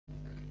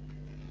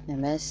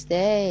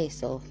Namaste,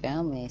 soul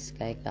family,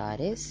 sky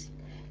goddess.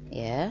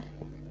 Yeah,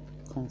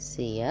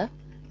 Consia.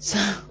 So,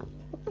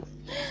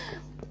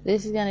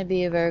 this is going to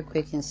be a very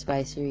quick and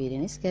spicy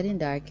reading. It's getting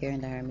dark here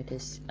in the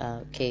Hermitage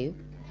cave.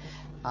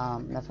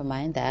 Never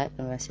mind that.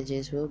 The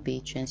messages will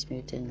be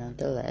transmuted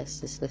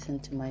nonetheless. Just listen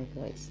to my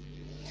voice.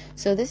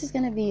 So, this is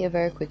going to be a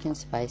very quick and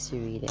spicy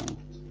reading.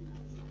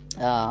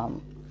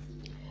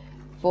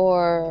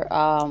 For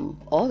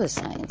all the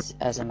signs,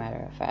 as a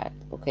matter of fact,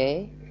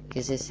 okay?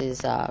 Because this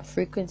is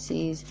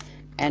frequencies,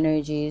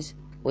 energies,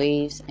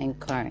 waves, and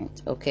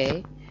current,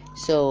 okay?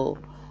 So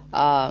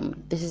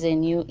this is a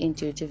new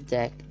intuitive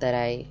deck that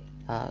I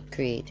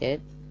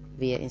created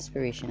via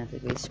inspiration of the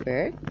Great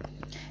Spirit,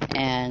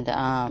 and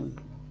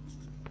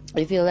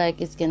I feel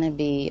like it's gonna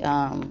be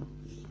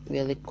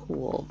really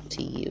cool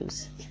to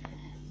use,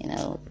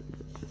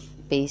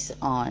 based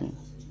on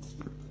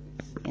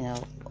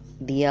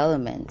the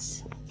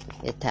elements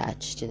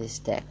attached to this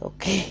deck,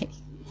 okay?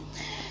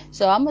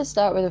 So I'm gonna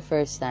start with the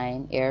first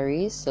sign,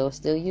 Aries. So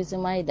still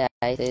using my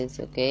dice,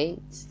 okay?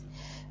 It's,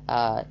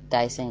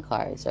 dice and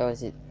cards, or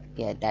is it?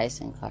 Yeah, dice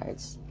and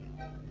cards.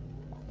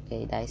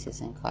 Okay,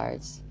 dice and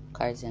cards,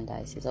 cards and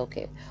dice.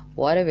 Okay,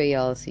 whatever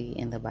y'all see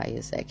in the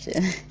bio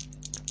section.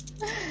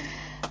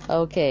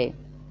 Okay,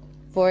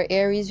 for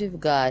Aries we've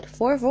got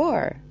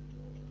 4-4.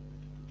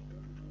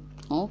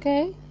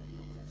 Okay.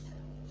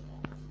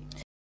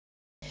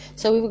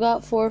 So we've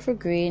got 4 for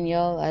green,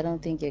 y'all. I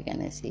don't think you're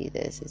gonna see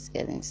this. It's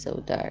getting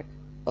so dark.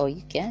 Oh,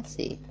 you can't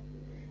see.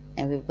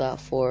 And we've got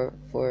 4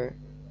 for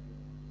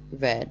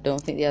red.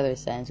 Don't think the other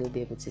signs will be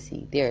able to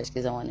see theirs,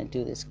 because I want to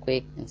do this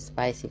quick and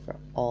spicy for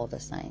all the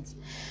signs.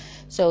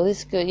 So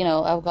this could,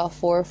 I've got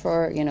 4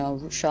 for,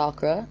 root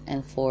chakra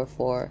and 4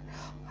 for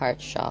heart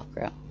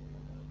chakra.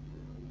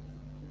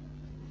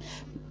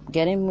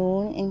 Getting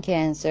moon in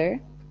Cancer.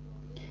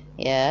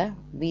 Yeah,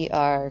 we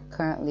are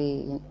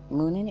currently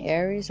moon in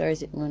Aries, or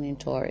is it moon in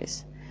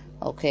Taurus?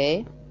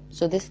 Okay,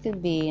 so this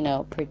could be,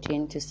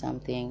 pertain to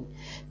something,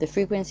 the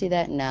frequency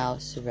that now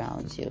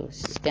surrounds you.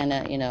 It's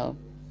gonna,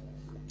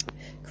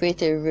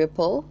 create a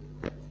ripple,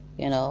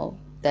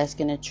 that's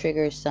gonna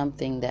trigger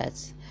something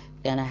that's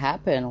gonna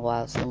happen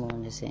whilst the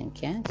moon is in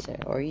Cancer,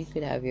 or you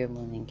could have your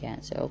moon in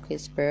Cancer. Okay,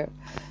 Spirit.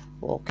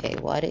 Okay,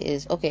 what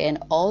is okay? And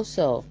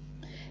also,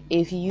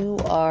 if you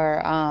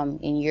are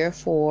in year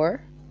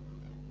 4.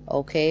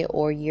 Okay,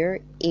 or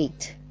year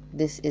 8,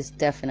 this is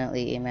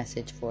definitely a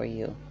message for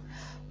you.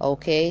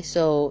 Okay,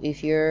 so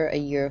if you're a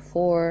year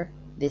 4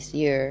 this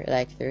year,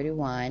 like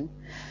 31,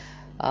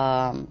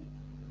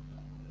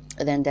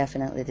 then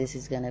definitely this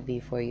is gonna be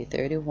for you.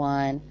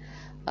 31,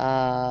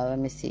 let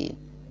me see,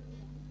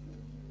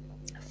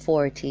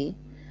 40.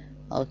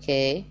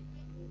 Okay,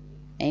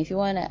 and if you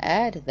want to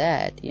add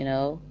that,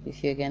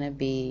 if you're gonna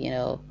be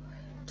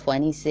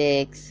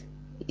 26,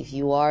 if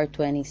you are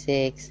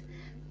 26,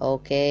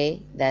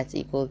 okay, that's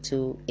equal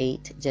to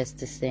 8, just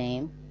the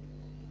same.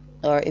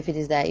 Or if it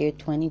is that you're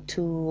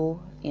 22, or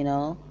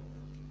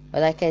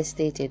like I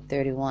stated,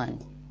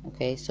 31.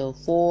 Okay, so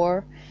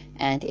 4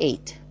 and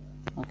 8.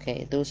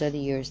 Okay, those are the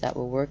years that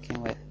we're working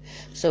with.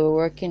 So we're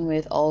working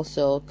with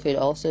you could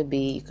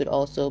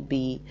also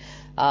be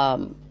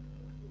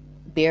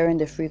bearing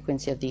the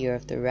frequency of the year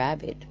of the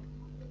rabbit,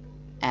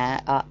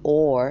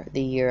 or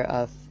the year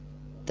of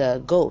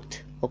the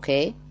goat.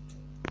 Okay,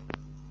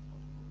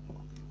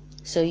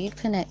 so you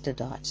connect the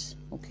dots.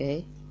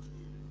 Okay,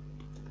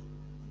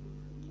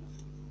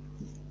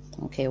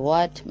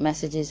 what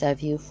messages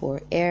have you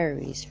for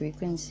Aries?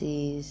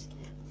 Frequencies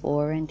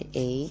 4 and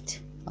 8.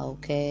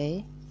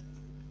 Okay,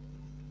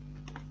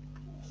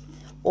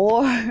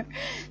 or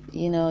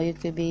you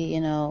could be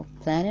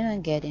planning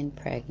on getting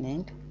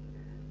pregnant.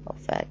 Oh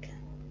fuck,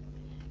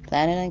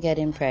 planning on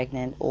getting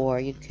pregnant, or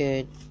you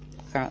could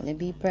currently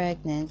be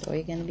pregnant, or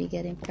you're gonna be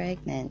getting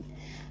pregnant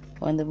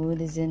when the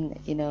moon is in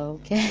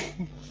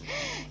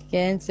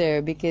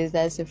Cancer, because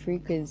that's the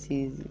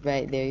frequencies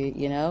right there.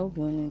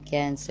 Moon in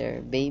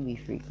Cancer, baby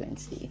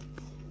frequency,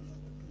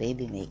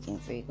 baby making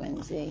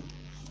frequency.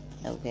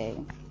 Okay,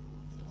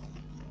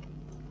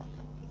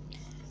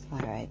 all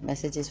right,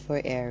 messages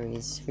for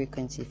Aries,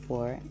 frequency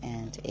 4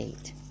 and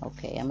 8.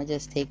 Okay, I'm gonna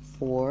just take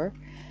 4.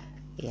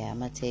 Yeah, I'm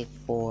gonna take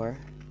 4.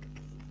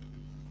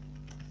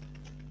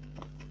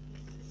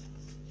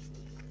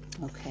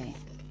 Okay,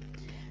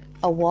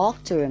 a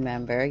walk to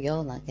remember.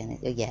 You're not gonna,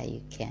 yeah,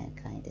 you can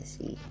kind of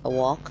see. A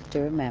walk to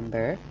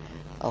remember.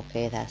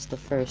 Okay, that's the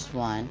first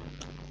one.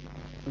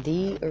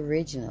 The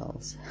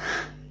originals.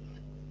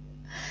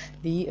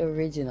 The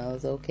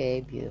originals.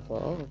 Okay,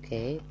 beautiful.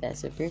 Okay,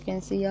 that's the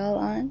frequency y'all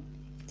on.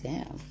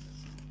 Damn,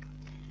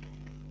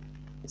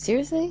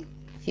 seriously?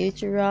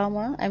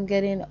 Futurama? I'm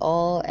getting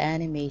all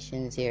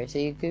animations here, so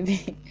you could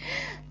be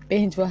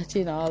binge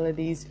watching all of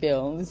these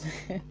films.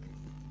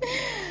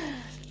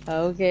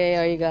 Okay,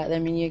 or you got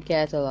them in your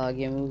catalog,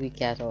 your movie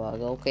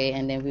catalog. Okay,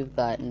 and then we've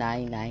got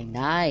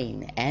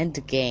 999,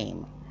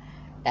 Endgame.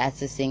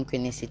 That's a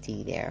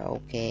synchronicity there.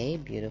 Okay,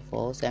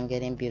 beautiful. So I'm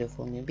getting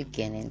beautiful new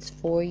beginnings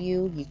for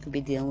you. You could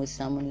be dealing with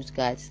someone who's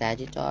got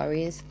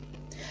Sagittarius,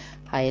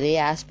 highly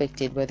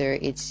aspected, whether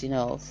it's,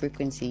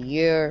 frequency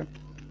year.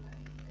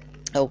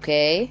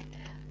 Okay.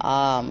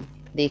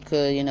 They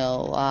could,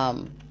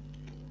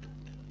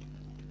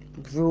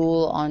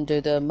 rule under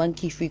the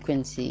monkey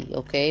frequency.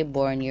 Okay.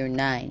 Born year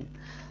 9.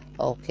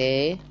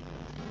 Okay.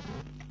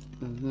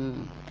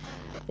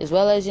 As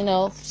well as,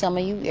 some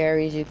of you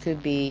Aries, you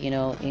could be,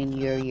 in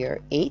your year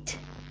 8,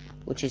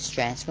 which is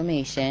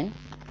transformation.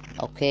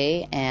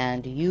 Okay.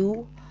 And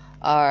you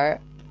are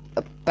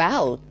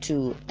about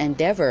to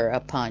endeavor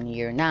upon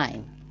year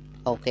 9.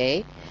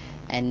 Okay.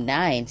 And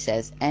 9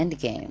 says end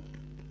game.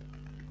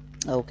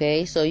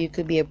 Okay. So you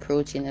could be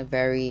approaching a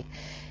very,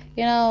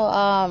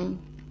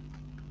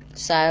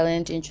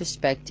 silent,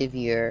 introspective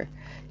year,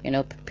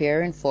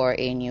 preparing for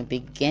a new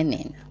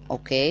beginning.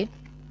 Okay.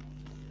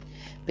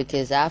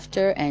 Because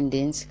after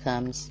endings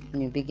comes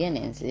new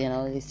beginnings.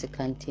 It's a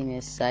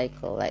continuous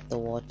cycle, like the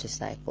water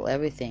cycle.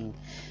 Everything,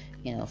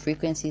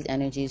 frequencies,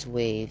 energies,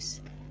 waves,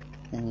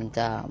 and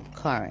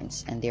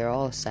currents, and they're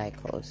all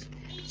cycles.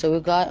 So we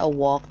got a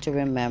walk to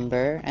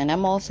remember, and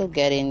I'm also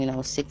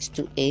getting 6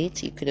 to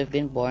 8. You could have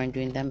been born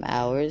during them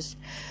hours,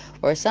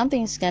 or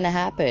something's gonna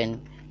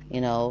happen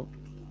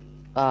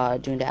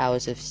during the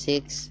hours of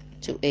 6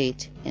 to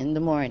 8 in the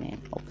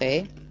morning.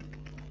 Okay.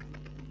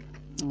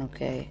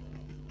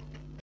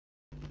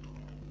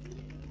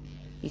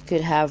 You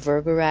could have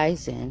Virgo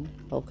rising,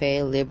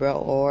 okay, Libra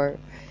or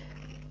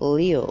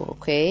Leo,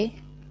 okay?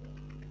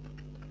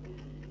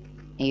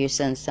 And your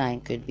sun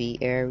sign could be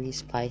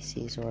Aries,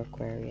 Pisces, or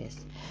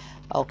Aquarius.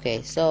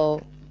 Okay,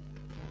 so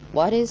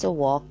what is a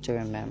walk to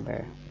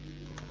remember?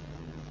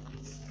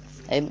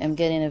 I'm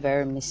getting a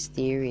very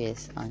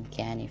mysterious,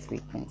 uncanny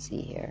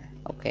frequency here,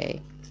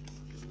 okay?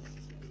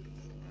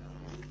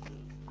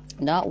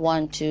 Not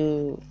one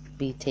to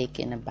be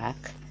taken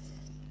aback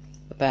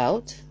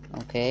about,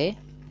 okay?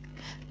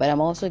 But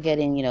I'm also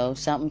getting,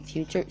 something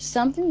future,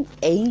 something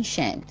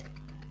ancient,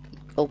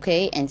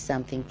 okay, and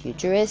something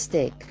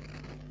futuristic,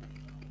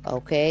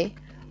 okay?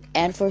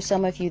 And for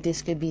some of you,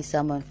 this could be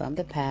someone from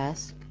the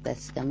past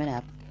that's coming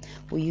up,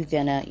 who you're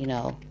gonna,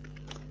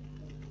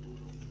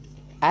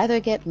 either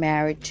get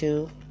married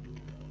to,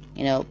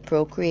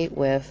 procreate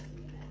with,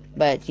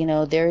 but,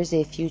 there is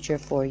a future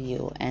for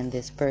you and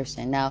this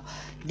person. Now,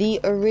 the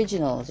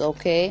originals,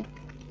 okay,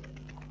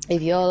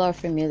 if y'all are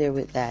familiar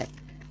with that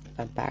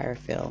vampire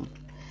film,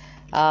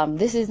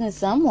 this isn't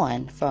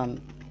someone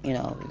from,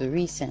 the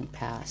recent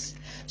past.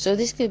 So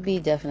this could be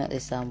definitely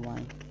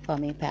someone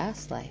from a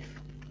past life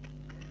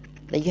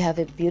that you have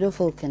a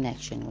beautiful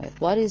connection with.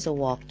 What is a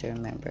walk to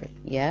remember?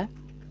 Yeah?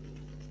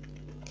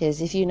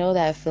 Because if you know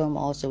that film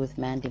also with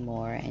Mandy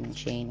Moore and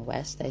Shane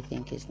West, I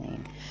think his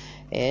name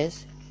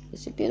is,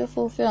 it's a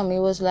beautiful film. It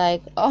was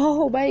like,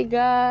 oh my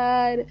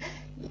God,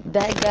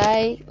 that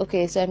guy.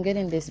 Okay, so I'm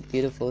getting this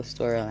beautiful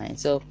storyline.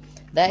 So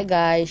that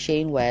guy,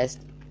 Shane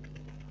West,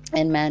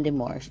 and Mandy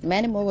Moore.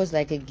 Mandy Moore was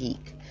like a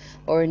geek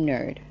or a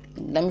nerd.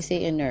 Let me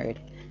say a nerd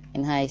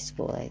in high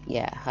school.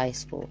 High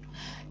school.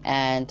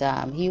 And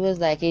he was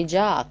like a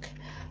jock.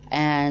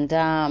 And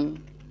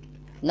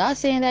not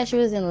saying that she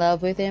was in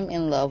love with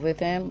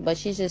him, but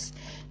she just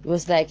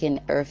was like an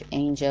earth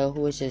angel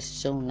who was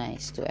just so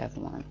nice to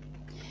everyone.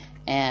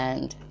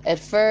 And at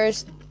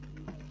first,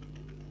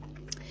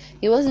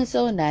 he wasn't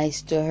so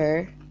nice to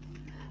her,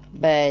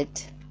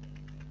 but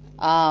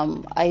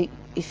I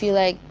feel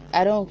like,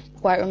 I don't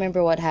quite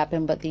remember what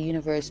happened, but the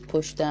universe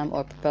pushed them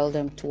or propelled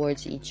them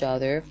towards each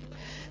other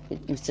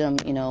with some,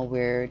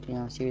 weird,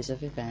 series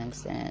of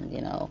events. And,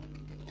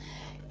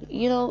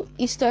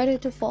 he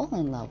started to fall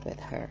in love with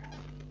her.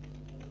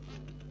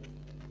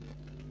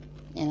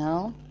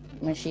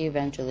 When she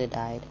eventually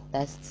died.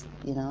 That's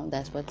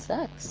what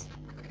sucks.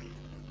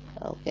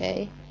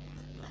 Okay.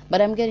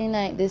 But I'm getting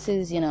like, this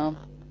is,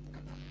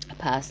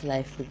 past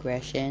life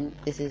regression.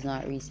 This is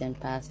not recent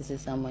past. This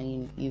is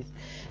someone you've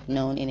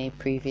known in a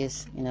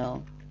previous,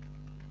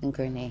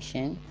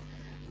 incarnation.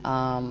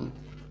 And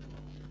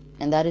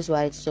that is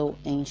why it's so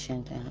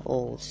ancient and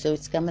old. So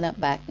it's coming up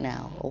back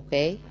now,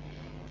 okay?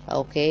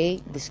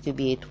 Okay, this could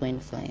be a twin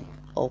flame,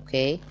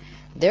 okay?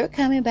 They're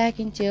coming back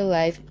into your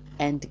life,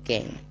 end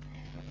game.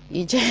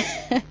 You just...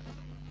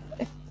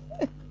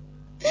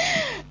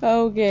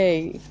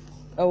 Okay,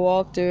 a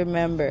walk to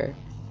remember.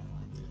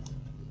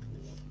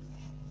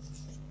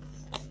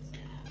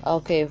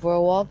 Okay, for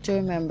a walk to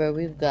remember,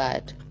 we've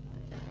got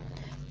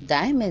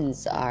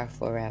diamonds are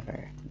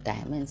forever.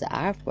 Diamonds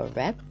are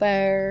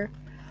forever.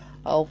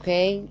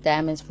 Okay,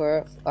 diamonds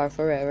are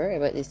forever,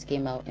 but this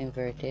came out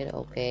inverted,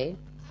 okay?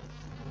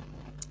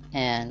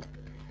 And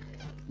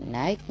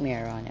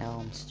Nightmare on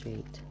Elm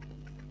Street.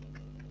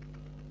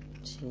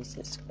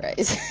 Jesus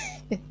Christ.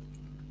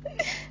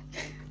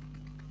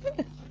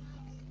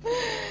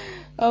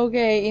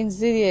 Okay,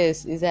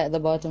 Insidious is at the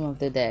bottom of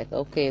the deck.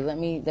 Okay, let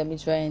me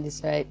try and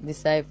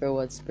decipher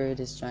what Spirit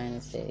is trying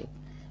to say.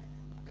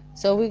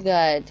 So we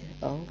got,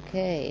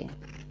 okay.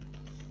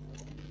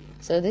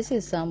 So this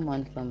is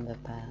someone from the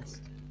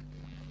past.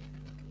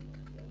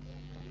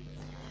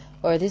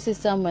 Or this is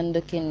someone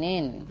looking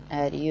in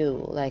at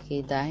you like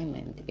a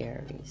diamond,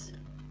 Aries.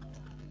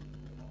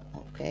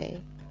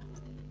 okay?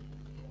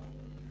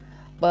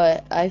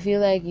 But I feel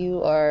like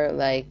you are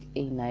like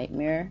a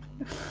nightmare.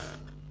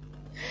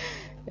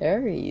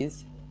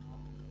 Aries.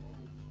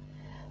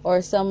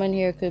 Or someone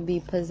here could be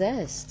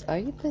possessed. Are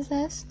you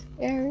possessed,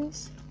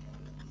 Aries?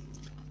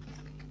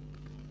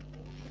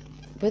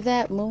 With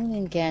that moon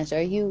in Cancer,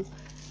 are you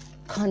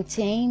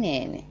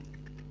containing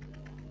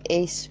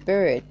a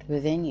spirit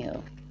within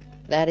you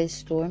that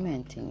is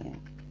tormenting you?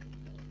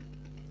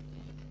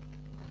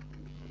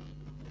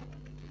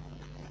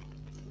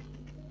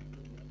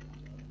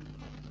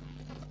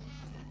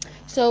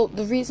 So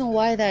the reason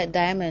why that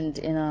diamond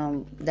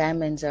in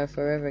Diamonds Are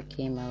Forever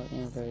came out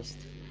in verse,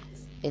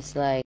 it's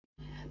like,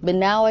 but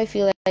now I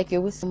feel like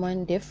you're with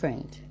someone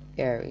different,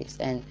 Aries,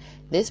 and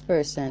this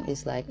person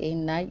is like a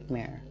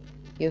nightmare.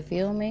 You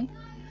feel me?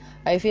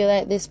 I feel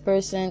like this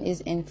person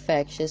is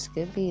infectious,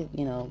 could be,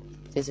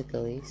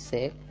 physically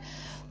sick,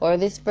 or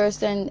this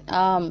person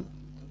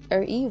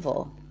are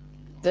evil.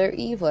 They're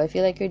evil. I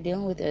feel like you're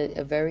dealing with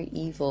a very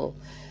evil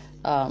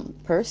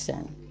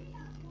person,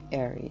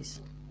 Aries.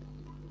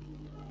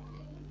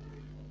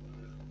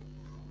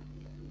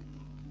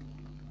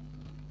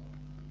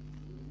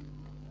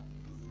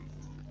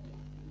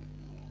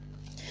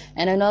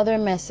 And another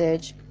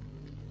message,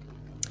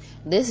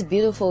 this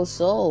beautiful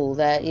soul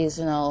that is,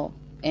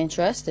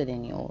 interested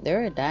in you,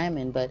 they're a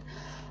diamond, but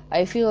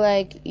I feel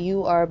like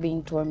you are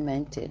being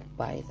tormented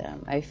by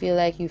them. I feel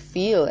like you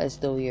feel as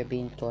though you're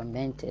being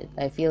tormented.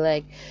 I feel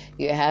like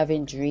you're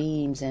having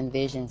dreams and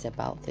visions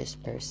about this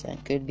person.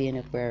 Could be an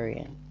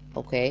Aquarian,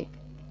 okay?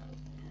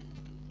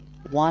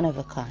 One of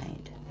a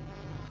kind.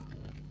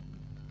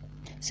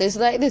 So it's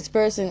like this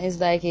person is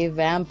like a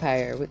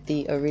vampire with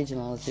the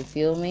originals. You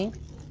feel me?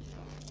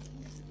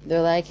 They're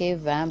like a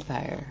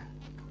vampire.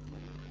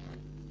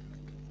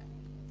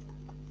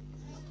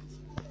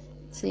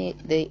 See,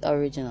 the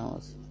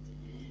originals.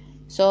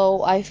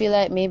 So I feel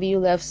like maybe you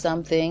left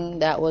something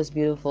that was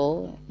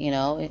beautiful,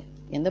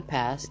 in the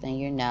past, and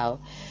you're now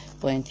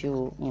going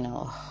through,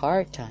 a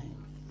hard time.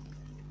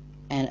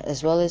 And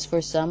as well as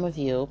for some of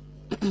you,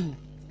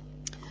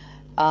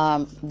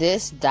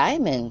 this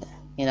diamond,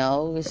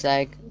 is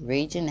like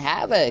raging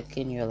havoc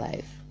in your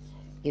life,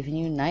 giving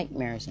you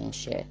nightmares and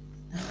shit.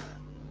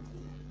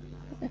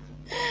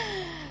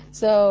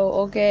 So,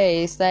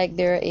 okay, it's like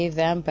they're a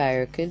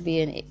vampire. Could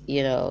be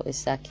a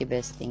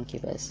succubus,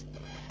 incubus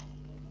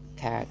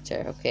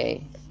character,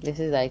 okay? This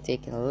is like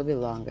taking a little bit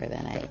longer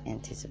than I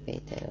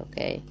anticipated,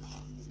 okay?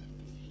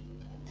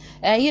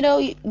 And,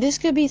 this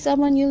could be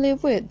someone you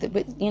live with,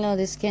 but,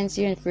 this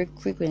Cancerian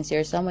frequency,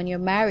 or someone you're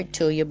married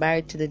to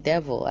the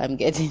devil, I'm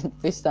getting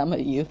for some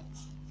of you.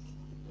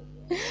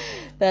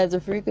 That's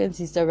a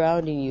frequency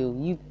surrounding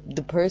you.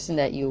 The person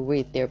that you're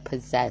with, they're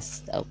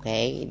possessed,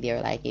 okay?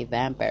 They're like a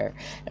vampire.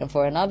 And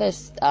for another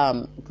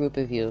group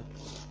of you,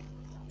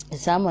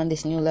 someone,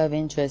 this new love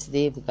interest,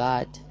 they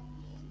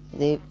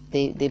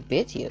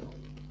bit you.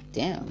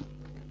 Damn.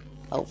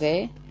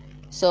 Okay?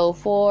 So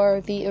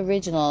for the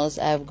originals,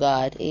 I've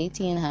got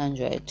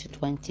 1800 to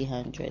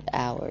 2000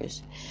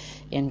 hours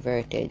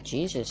inverted.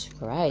 Jesus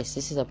Christ,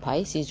 this is a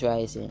Pisces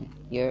rising.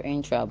 You're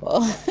in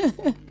trouble.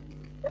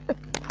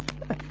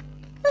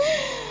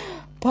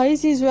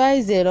 Pisces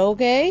rising,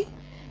 okay?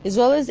 As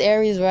well as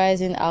Aries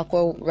rising,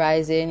 Aqua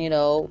rising,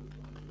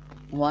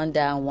 one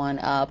down, one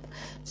up.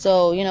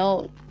 So,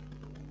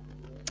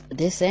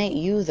 this ain't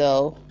you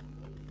though,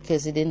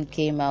 because it didn't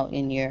came out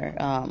in your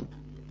on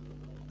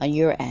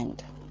your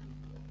end.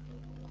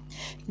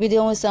 You're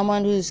dealing with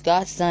someone who's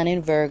got Sun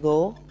in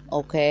Virgo,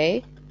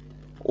 okay?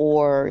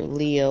 Or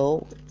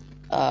Leo,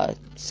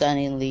 Sun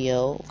in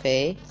Leo,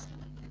 okay?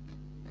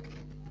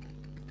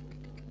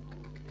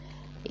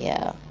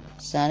 Yeah.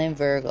 Sun in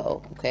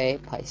Virgo, okay?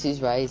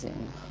 Pisces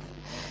rising.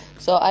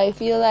 So I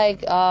feel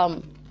like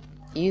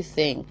you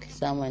think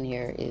someone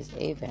here is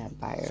a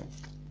vampire.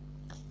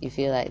 You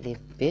feel like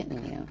they've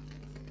bitten you.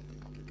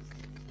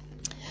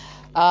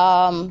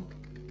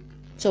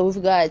 So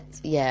we've got,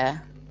 yeah.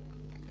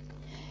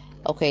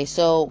 Okay,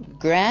 so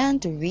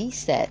grand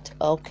reset,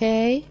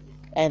 okay?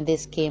 And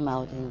this came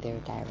out in their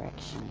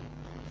direction.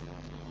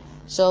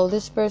 So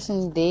this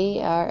person,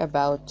 they are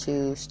about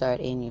to start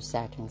a new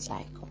Saturn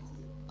cycle,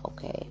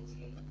 okay?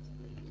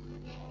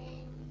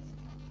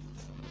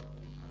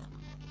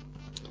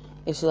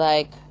 It's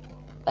like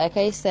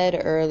I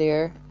said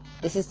earlier,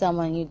 this is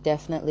someone you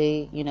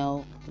definitely,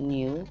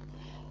 knew,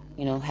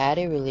 had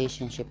a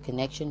relationship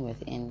connection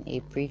with in a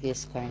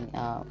previous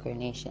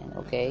incarnation,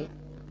 okay?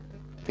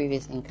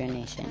 Previous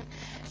incarnation.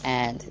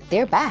 And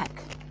they're back.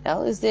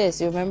 Hell is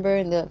this? You remember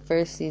in the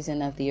first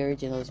season of the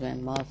originals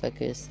when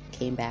motherfuckers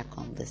came back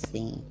on the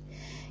scene?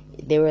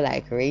 They were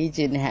like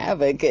raging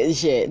havoc and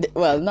shit.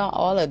 Well, not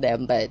all of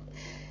them, but...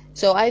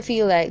 So I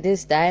feel like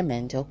this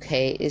diamond,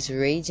 okay, is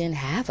raging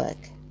havoc.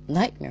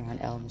 Nightmare on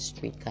Elm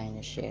Street kind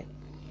of shit.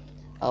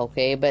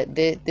 Okay, but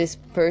this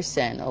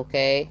person,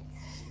 okay,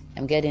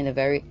 I'm getting a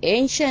very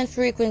ancient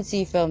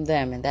frequency from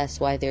them, and that's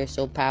why they're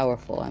so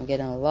powerful. I'm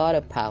getting a lot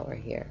of power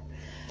here.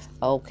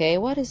 Okay,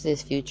 what is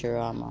this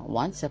Futurama?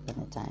 Once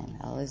upon a time.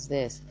 How is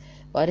this?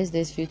 What is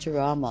this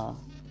Futurama?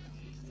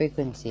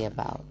 frequency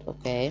about,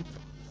 okay?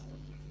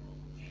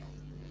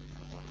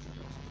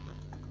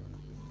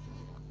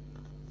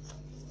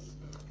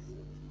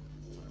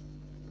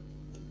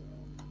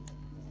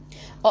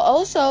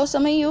 Also,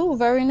 some of you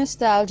very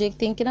nostalgic,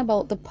 thinking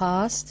about the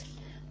past.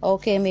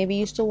 Okay, maybe you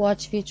used to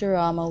watch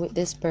Futurama with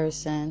this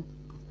person,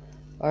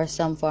 or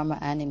some form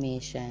of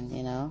animation,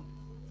 you know.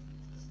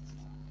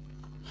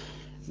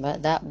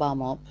 But that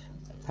bomb up,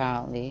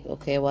 apparently.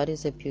 Okay, what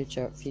is the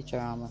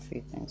Futurama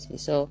frequency?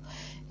 So,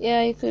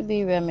 yeah, you could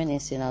be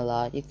reminiscing a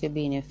lot. You could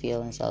be in your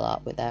feelings a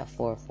lot with that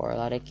 4-4, a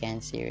lot of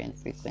Cancerian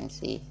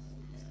frequency.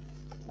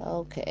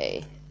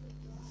 Okay.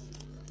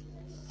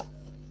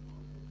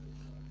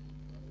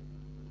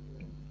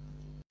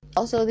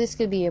 Also, this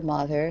could be your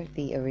mother,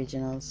 the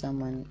original,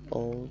 someone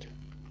old.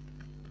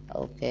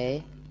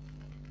 Okay.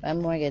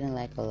 I'm more getting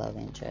like a love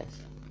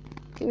interest.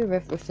 Could be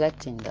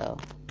reflecting though.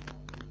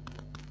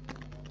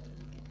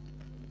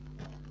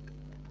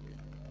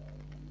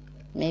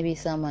 Maybe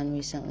someone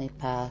recently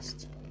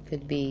passed.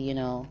 Could be, you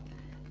know,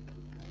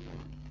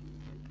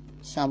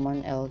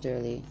 someone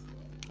elderly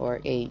or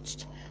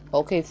aged.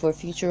 Okay, for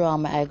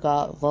Futurama, I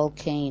got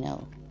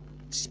Volcano,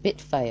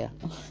 Spitfire,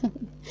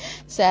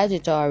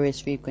 Sagittarius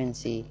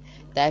frequency.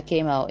 That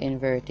came out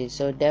inverted.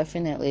 So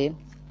definitely,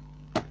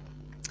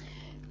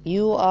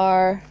 you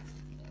were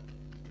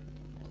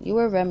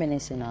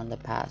reminiscing on the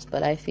past,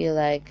 but I feel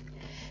like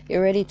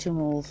you're ready to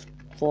move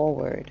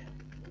forward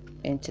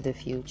into the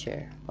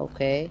future.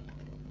 Okay,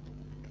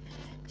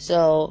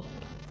 so,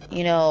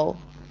 you know,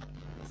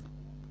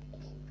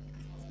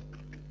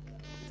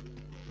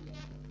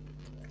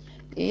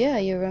 yeah,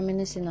 you're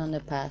reminiscing on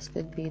the past.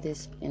 Could be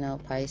this, you know,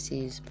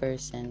 Pisces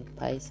person,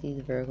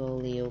 Pisces, Virgo,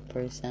 Leo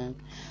person,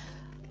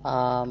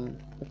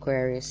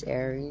 Aquarius,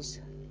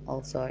 Aries.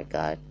 Also,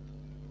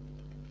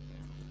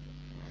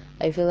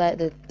 I feel like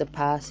the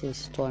past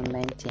is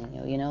tormenting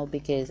you, you know,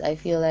 because I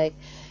feel like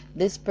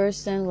this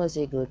person was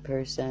a good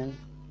person,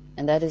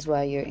 and that is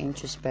why you're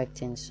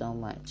introspecting so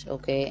much,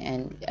 okay?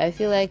 And I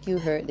feel like you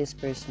hurt this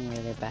person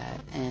really bad,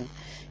 and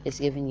it's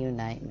giving you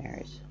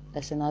nightmares.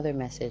 That's another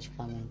message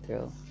coming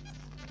through,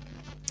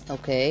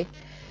 okay?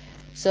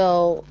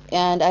 So,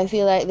 and I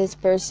feel like this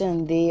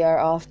person, they are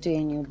off to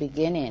a new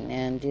beginning,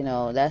 and, you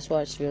know, that's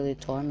what's really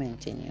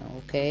tormenting you,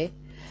 okay?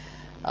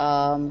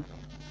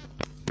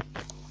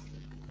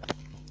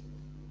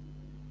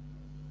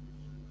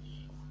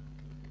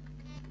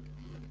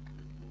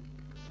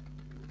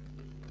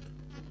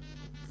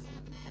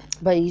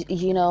 But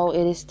you know,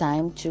 it is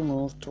time to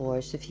move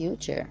towards the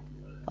future,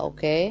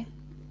 okay?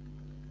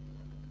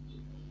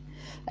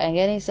 And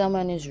getting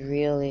someone is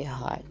really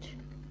hot,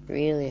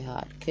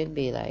 could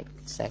be like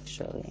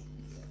sexually,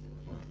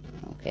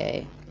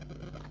 okay?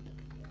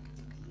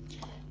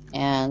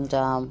 And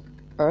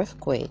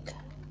earthquake.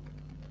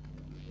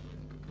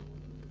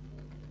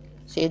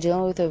 So you're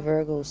dealing with a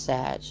Virgo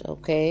Sag,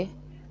 okay?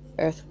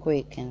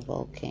 Earthquake and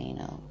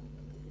volcano.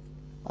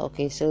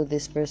 Okay, so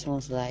this person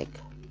was like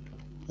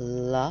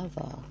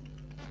lava.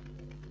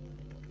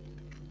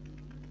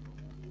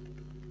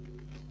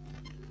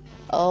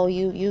 Oh,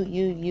 you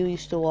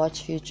used to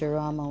watch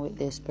Futurama with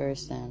this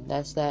person.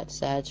 That's that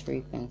Sag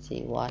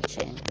frequency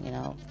watching, you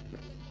know.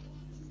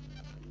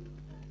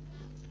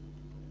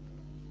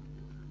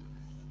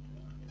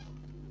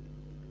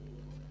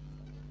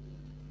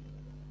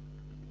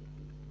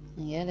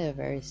 You had a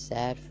very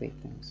sad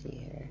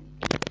frequency here.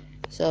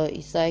 So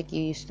it's like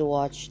you used to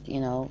watch,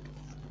 you know,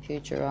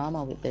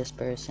 Futurama with this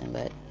person,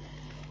 but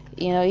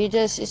you know,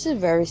 it's a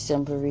very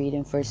simple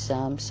reading for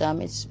some.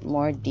 Some it's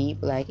more deep,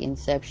 like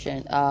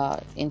Inception,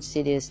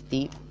 Insidious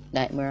deep,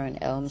 Nightmare on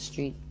Elm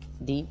Street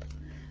deep.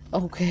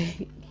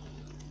 Okay.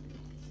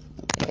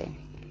 Okay.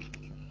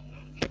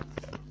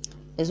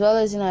 As well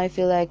as, you know, I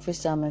feel like for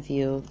some of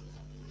you,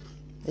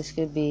 this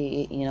could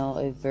be, you know,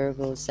 a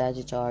Virgo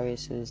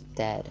Sagittarius who's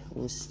dead,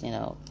 who's, you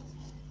know,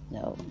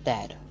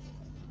 dead.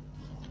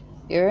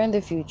 You're in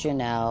the future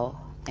now,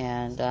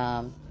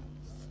 and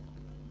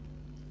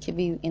could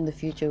be in the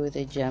future with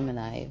a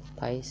Gemini,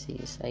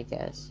 Pisces, I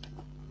guess.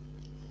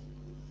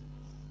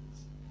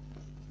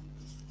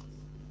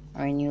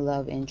 Or a new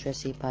love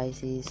interest,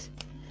 Pisces.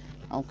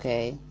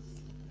 Okay.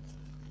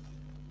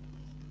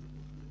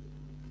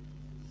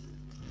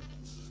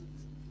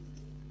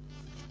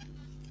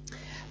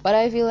 But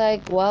I feel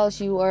like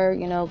whilst you are,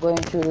 you know, going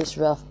through this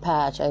rough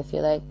patch, I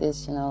feel like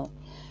this, you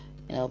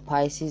know,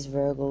 Pisces,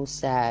 Virgo,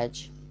 Sag,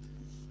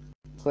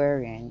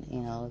 Aquarian, you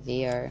know,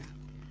 they are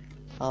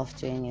off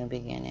to a new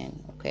beginning,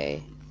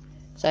 okay?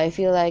 So I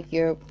feel like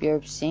you're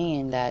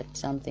seeing that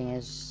something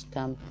has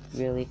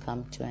really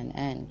come to an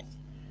end,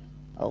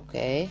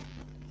 okay?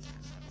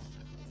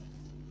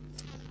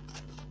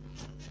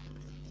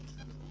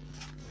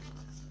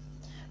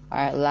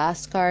 Alright,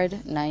 last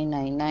card,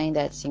 999,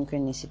 that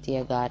synchronicity.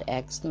 I got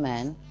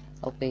X-Men.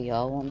 Okay,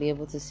 y'all won't be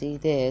able to see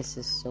this.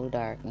 It's so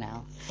dark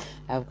now.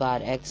 I've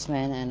got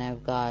X-Men and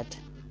I've got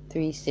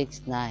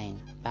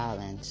 369,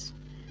 balance.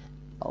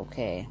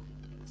 Okay.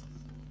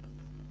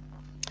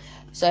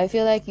 So I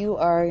feel like you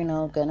are, you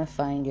know, gonna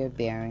find your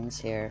bearings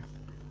here.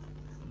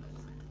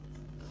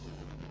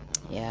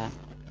 Yeah.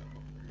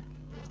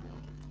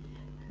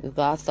 We've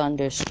got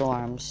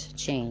thunderstorms,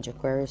 change,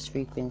 Aquarius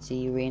frequency,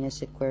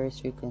 Uranus Aquarius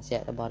frequency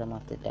at the bottom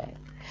of the deck.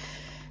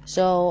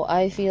 So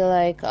I feel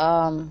like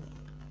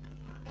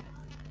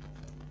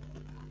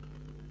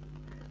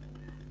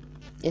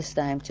it's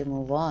time to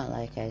move on,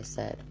 like I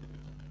said.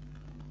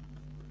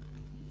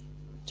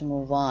 To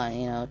move on,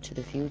 you know, to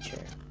the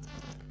future.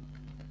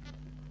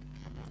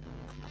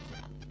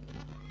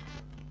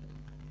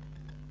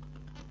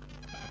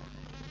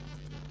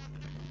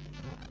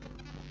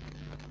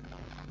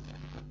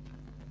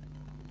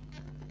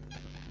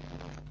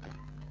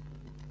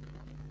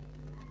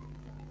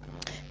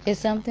 If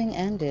something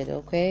ended,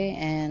 okay?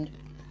 And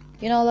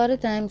you know, a lot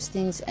of times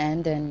things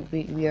end and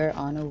we are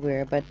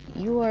unaware, but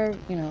you are,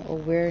 you know,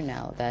 aware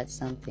now that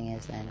something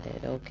has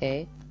ended,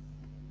 okay?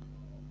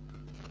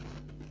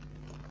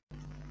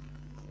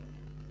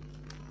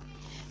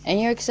 And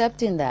you're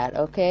accepting that,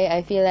 okay?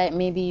 I feel like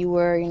maybe you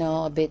were, you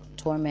know, a bit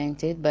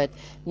tormented, but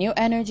new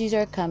energies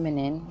are coming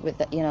in with,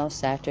 the, you know,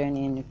 Saturn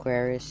in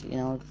Aquarius. You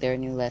know, there are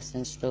new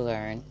lessons to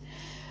learn,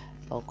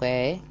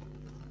 okay?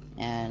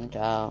 And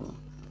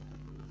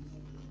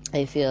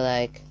I feel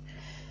like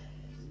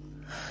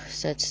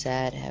such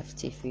sad,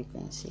 hefty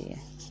frequency.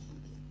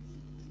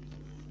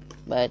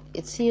 But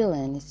it's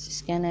healing. It's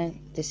just gonna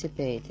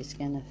dissipate. It's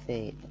gonna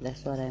fade.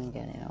 That's what I'm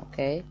getting,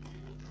 okay?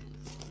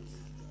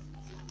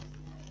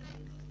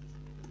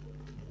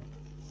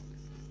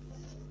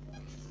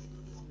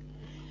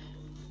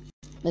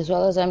 As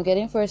well as I'm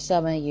getting for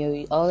some of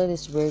you, all of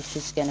this work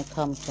is going to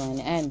come to an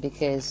end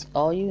because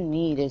all you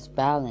need is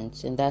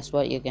balance, and that's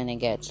what you're going to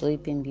get.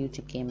 Sleeping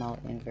Beauty came out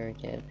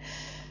inverted.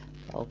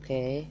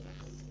 Okay.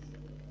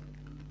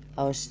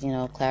 I was, you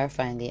know,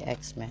 clarifying the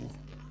X-Men.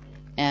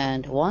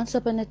 And once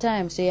upon a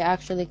time, so you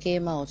actually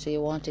came out, so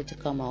you wanted to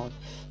come out.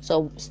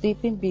 So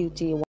Sleeping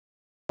Beauty,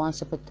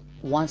 once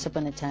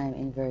upon a time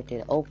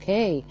inverted.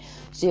 Okay.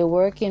 So you're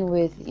working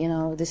with, you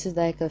know, this is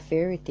like a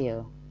fairy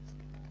tale.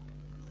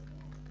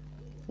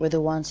 With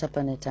the once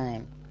upon a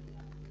time.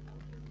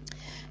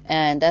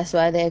 And that's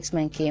why the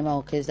X-Men came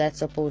out, because that's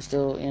supposed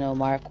to, you know,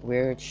 mark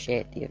weird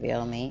shit, you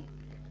feel me?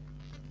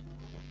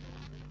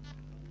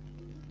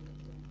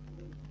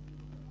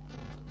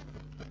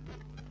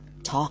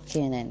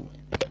 Talking and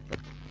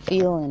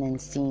feeling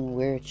and seeing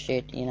weird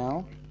shit, you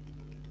know?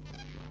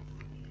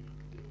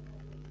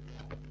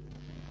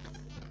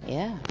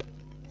 Yeah.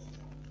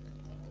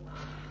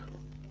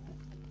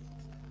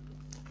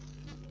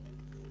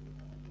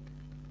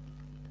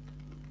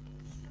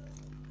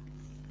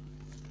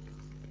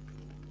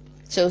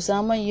 So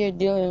someone you're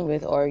dealing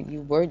with or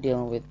you were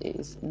dealing with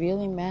is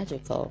really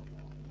magical.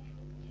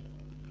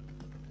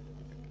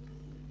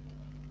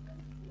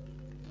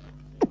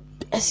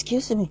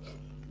 Excuse me.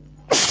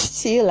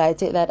 See, I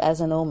take that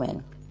as an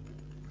omen.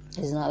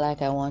 It's not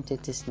like I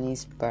wanted to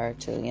sneeze prior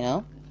to, you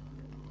know?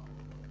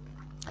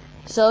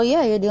 So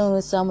yeah, you're dealing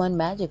with someone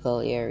magical,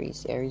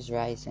 Aries. Aries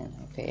rising.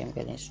 Okay, I'm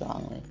getting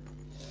strongly.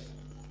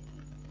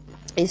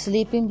 A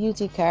Sleeping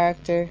Beauty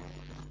character.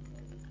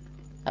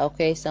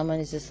 Okay, someone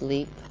is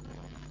asleep.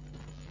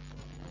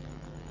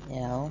 You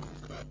know,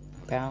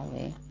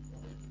 apparently.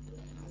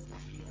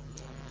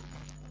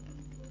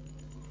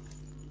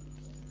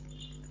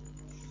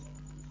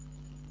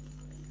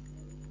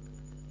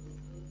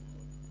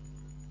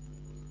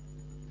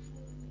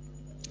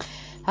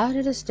 How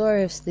did the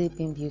story of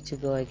Sleeping Beauty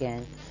go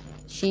again?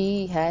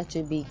 She had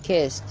to be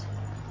kissed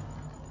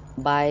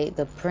by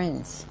the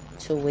prince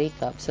to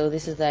wake up. So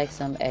this is like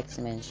some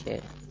X-Men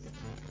shit.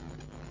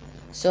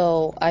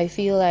 So I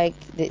feel like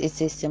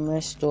it's a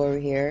similar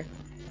story here.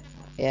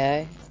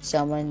 Yeah,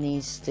 someone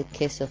needs the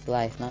kiss of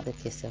life, not the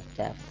kiss of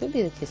death. Could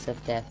be the kiss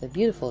of death, a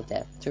beautiful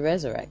death, to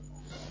resurrect.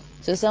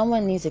 So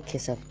someone needs a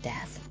kiss of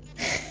death.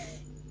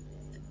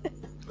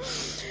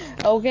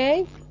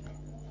 Okay?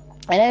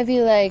 And I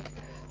feel like,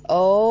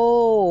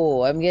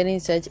 oh, I'm getting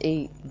such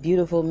a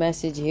beautiful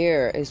message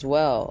here as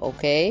well,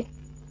 okay?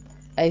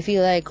 I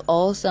feel like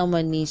all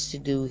someone needs to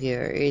do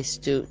here is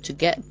to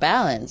get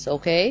balance,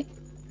 okay?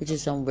 Which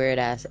is some weird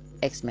ass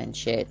X-Men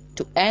shit.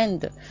 To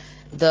end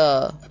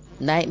the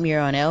Nightmare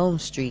on Elm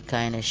Street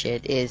kind of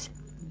shit is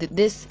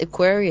this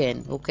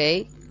Aquarian,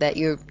 okay, that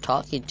you're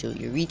talking to,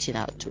 you're reaching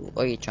out to,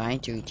 or you're trying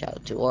to reach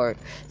out to, or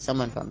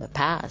someone from the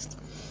past.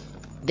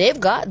 They've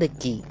got the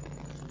key,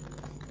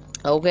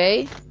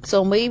 okay?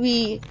 So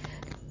maybe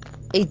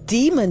a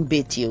demon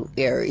bit you,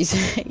 Aries.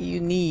 you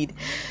need,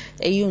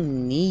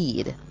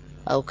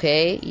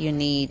 okay? You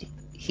need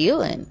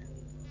healing,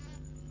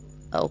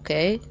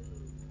 okay?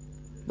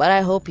 But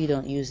I hope you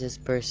don't use this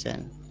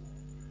person.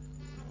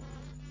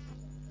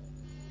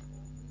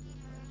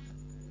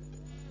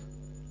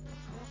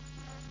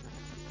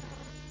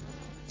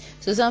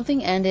 So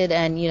something ended,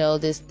 and you know,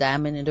 this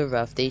diamond in the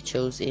rough, they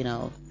chose, you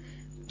know,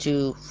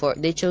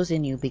 they chose a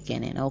new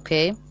beginning,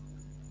 okay?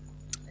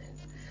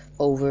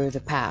 Over the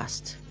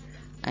past.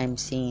 I'm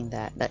seeing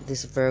that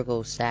this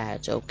Virgo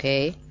Sag,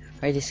 okay?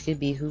 Or this could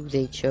be who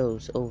they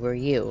chose over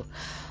you.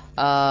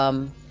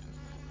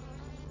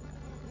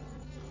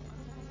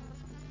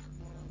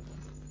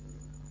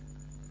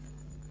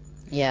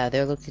 Yeah,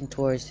 they're looking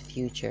towards the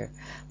future.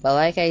 But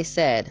like I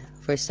said,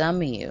 for some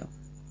of you,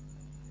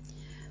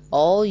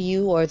 all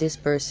you or this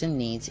person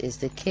needs is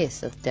the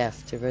kiss of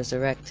death to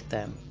resurrect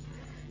them.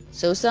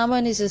 So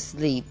someone is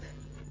asleep,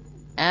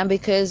 and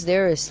because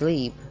they're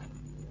asleep,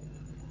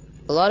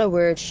 a lot of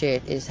weird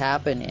shit is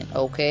happening,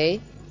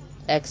 okay?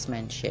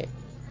 X-Men shit.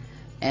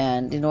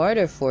 And in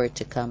order for it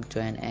to come to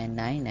an end,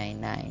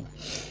 999,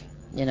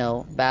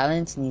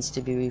 balance needs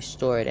to be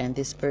restored, and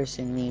this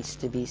person needs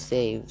to be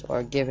saved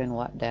or given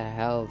what the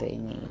hell they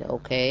need,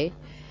 okay?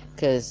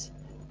 Because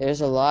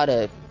there's a lot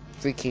of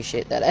freaky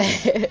shit that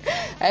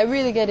I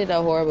really get in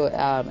a horrible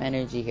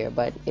energy here,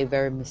 but a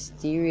very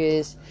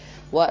mysterious,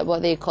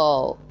 what they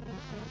call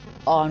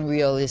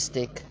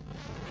unrealistic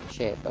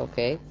shit,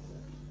 okay?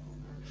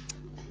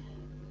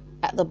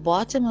 At the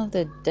bottom of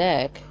the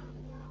deck,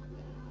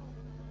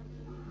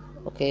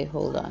 okay,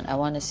 hold on, I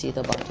want to see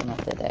the bottom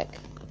of the deck.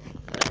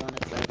 I want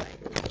to try my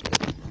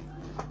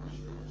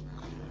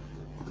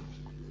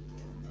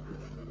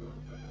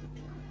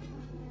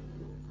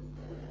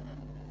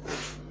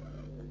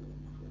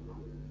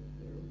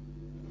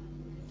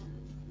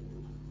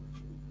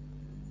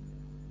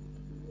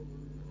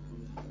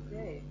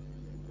okay.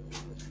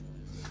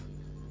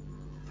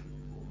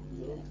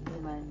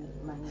 My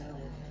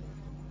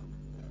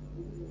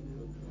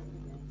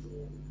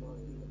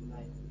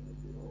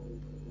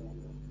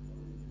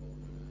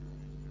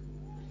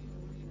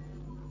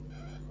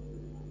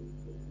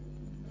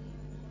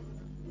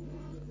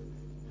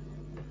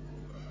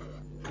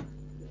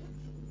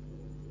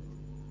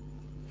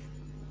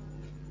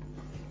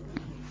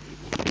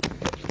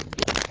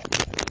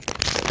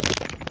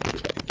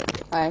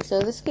Alright,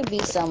 so this could be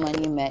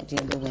someone you met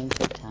during the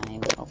winter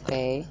time,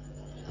 okay?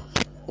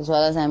 As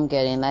well as I'm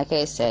getting, like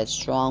I said,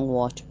 strong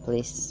water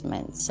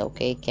placements,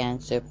 okay?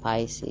 Cancer,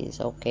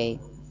 Pisces, okay?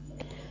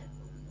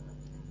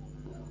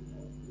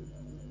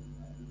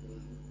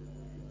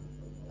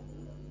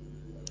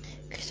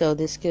 So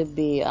this could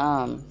be,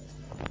 I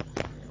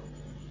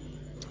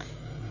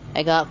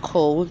got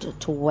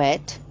cold to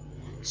wet.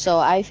 So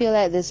I feel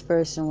like this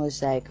person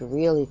was like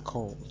really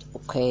cold,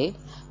 okay?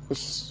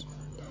 Which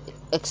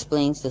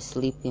explains the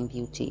Sleeping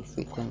Beauty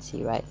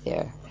frequency right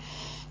there.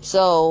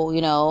 So,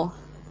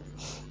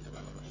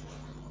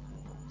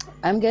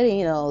 I'm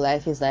getting,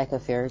 life is like a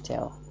fairy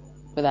tale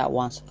for that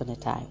once upon a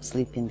time,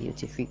 Sleeping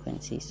Beauty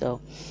frequency. So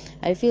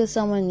I feel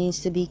someone needs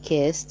to be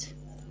kissed,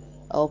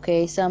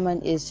 okay? Someone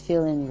is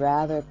feeling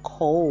rather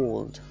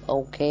cold,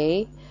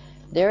 okay?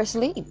 They're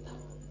asleep.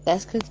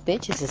 That's because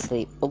bitch is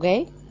asleep,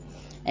 okay?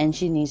 And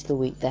she needs to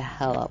wake the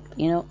hell up.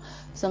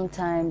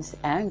 Sometimes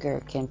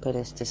anger can put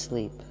us to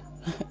sleep.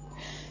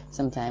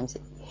 Sometimes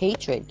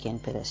hatred can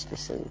put us to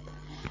sleep.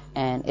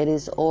 And it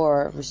is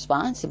our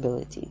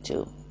responsibility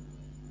to,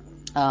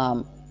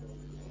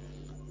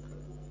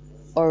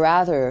 or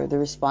rather the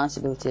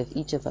responsibility of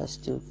each of us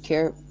to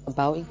care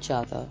about each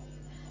other,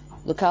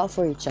 look out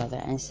for each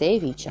other, and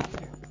save each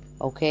other,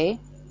 okay?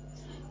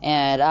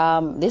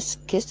 And this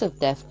kiss of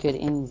death could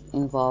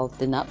involve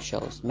the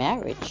nuptials,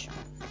 marriage,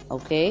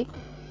 okay?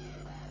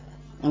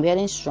 I'm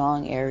getting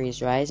strong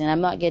Aries rising.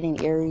 I'm not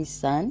getting Aries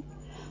sun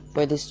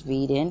for this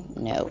reading,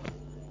 no.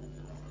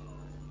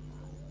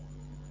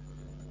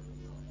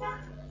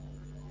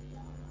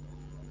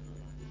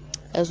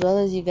 As well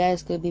as you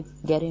guys could be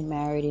getting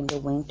married in the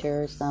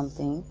winter or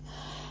something.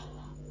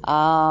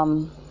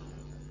 But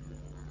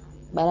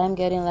I'm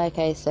getting, like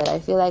I said, I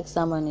feel like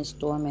someone is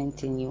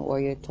tormenting you, or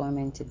you're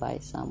tormented by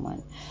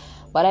someone.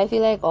 But I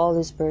feel like all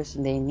this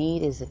person, they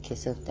need is a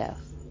kiss of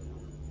death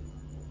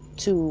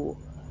to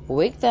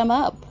wake them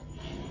up.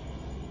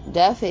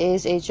 Death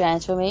is a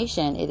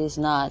transformation. It is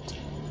not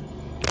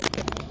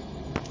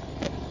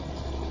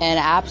an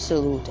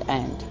absolute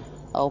end.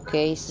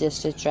 Okay, it's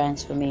just a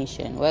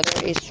transformation. Whether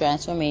it's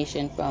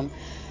transformation from,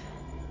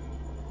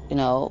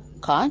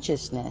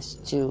 consciousness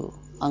to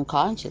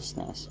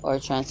unconsciousness, or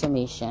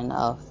transformation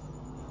of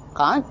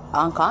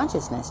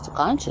unconsciousness to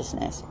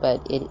consciousness,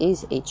 but it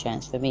is a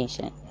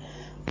transformation.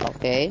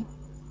 Okay.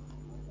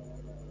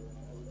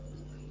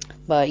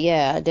 But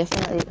yeah, I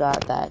definitely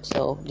got that.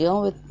 So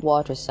dealing with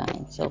water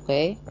signs,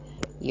 okay?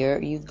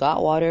 You've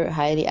got water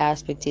highly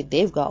aspected.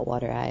 They've got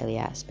water highly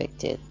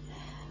aspected.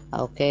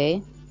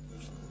 Okay.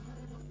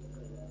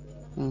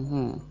 Let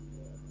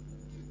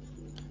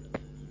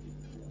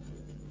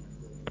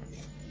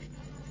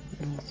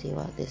me see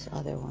what this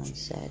other one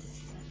said.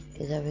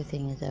 Because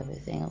everything is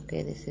everything.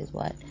 Okay, this is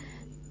what?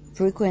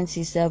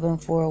 Frequency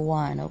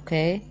 741,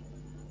 okay?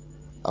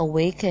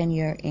 Awaken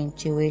your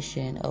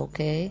intuition,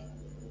 okay?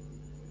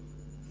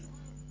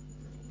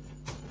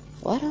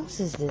 What else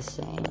is this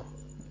saying?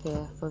 Okay,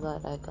 I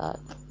forgot I got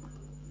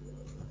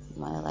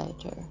my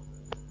lighter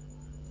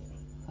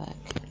back.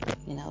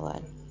 You know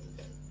what?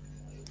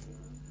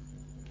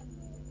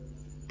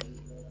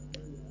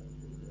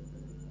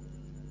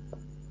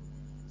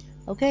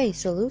 Okay,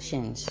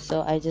 solutions.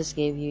 So I just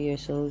gave you your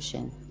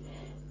solution.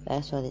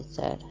 That's what it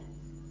said.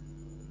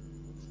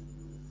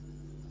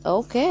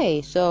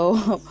 Okay,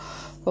 so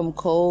from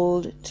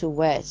cold to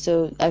wet.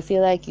 So I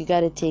feel like you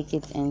got to take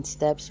it in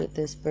steps with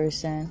this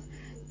person.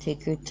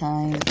 Take your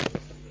time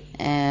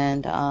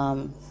and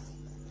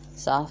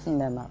soften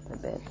them up a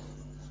bit.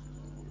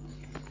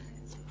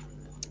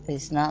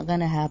 It's not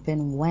gonna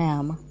happen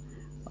wham.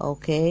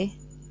 Okay,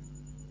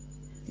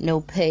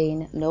 no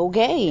pain, no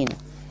gain.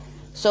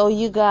 So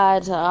you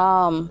got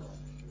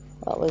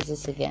what was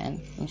this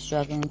again? I'm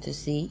struggling to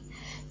see.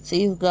 So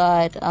you've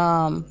got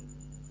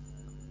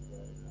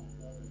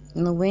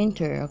in the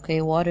winter,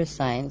 okay, water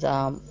signs,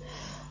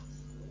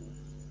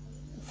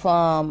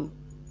 from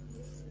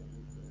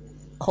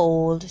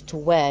cold to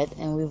wet,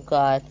 and we've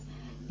got,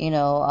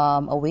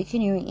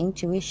 awaken your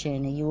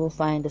intuition and you will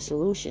find the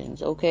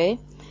solutions, okay,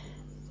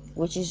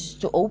 which is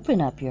to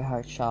open up your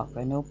heart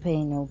chakra. No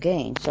pain, no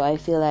gain. So I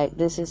feel like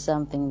this is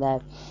something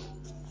that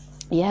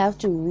you have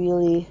to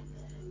really,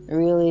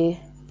 really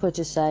put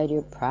aside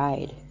your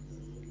pride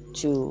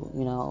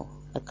to,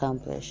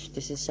 accomplish.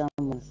 This is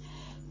someone,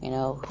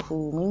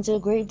 who means a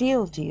great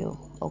deal to you,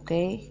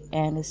 okay?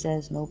 And it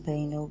says no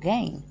pain, no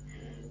gain,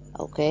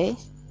 okay?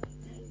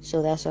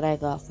 So that's what I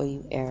got for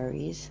you,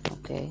 Aries,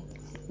 okay?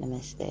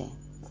 Namaste.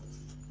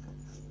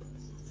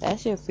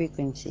 That's your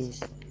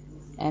frequencies,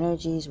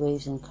 energies,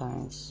 waves, and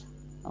currents,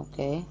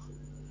 okay?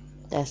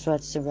 That's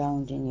what's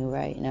surrounding you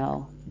right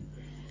now.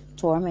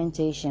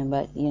 Tormentation,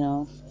 but,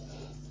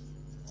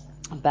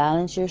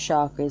 balance your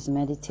chakras,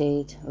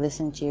 meditate,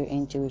 listen to your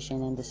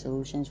intuition, and the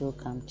solutions will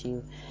come to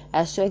you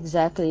as to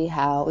exactly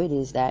how it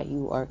is that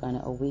you are going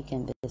to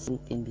awaken this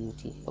sleeping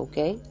beauty.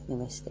 Okay?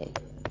 Namaste.